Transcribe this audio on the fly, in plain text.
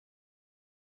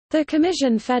The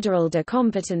Comisión Federal de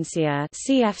Competencia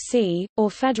 (CFC),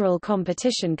 or Federal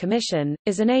Competition Commission,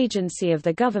 is an agency of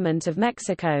the Government of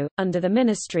Mexico, under the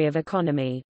Ministry of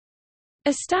Economy.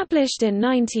 Established in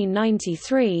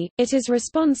 1993, it is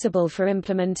responsible for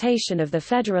implementation of the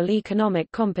Federal Economic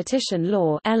Competition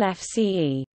Law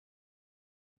 (LFCE).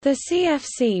 The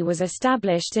CFC was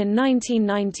established in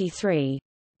 1993.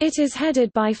 It is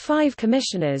headed by 5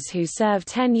 commissioners who serve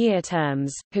 10-year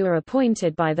terms, who are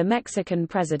appointed by the Mexican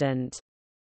president.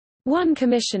 One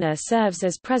commissioner serves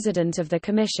as president of the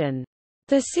commission.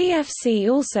 The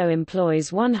CFC also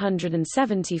employs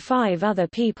 175 other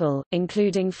people,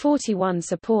 including 41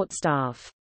 support staff.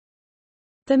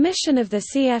 The mission of the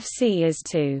CFC is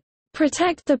to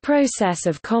protect the process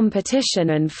of competition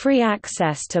and free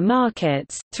access to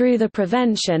markets, through the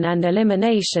prevention and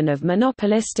elimination of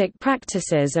monopolistic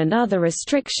practices and other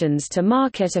restrictions to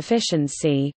market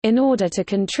efficiency, in order to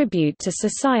contribute to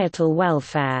societal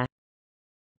welfare.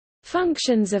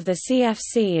 Functions of the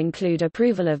CFC include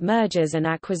approval of mergers and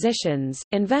acquisitions,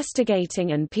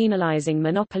 investigating and penalizing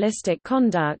monopolistic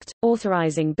conduct,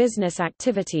 authorizing business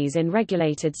activities in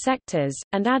regulated sectors,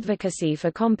 and advocacy for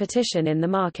competition in the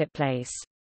marketplace.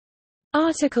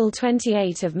 Article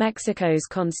 28 of Mexico's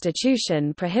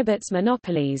constitution prohibits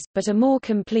monopolies, but a more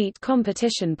complete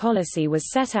competition policy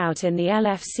was set out in the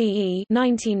LFCE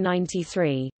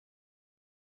 1993.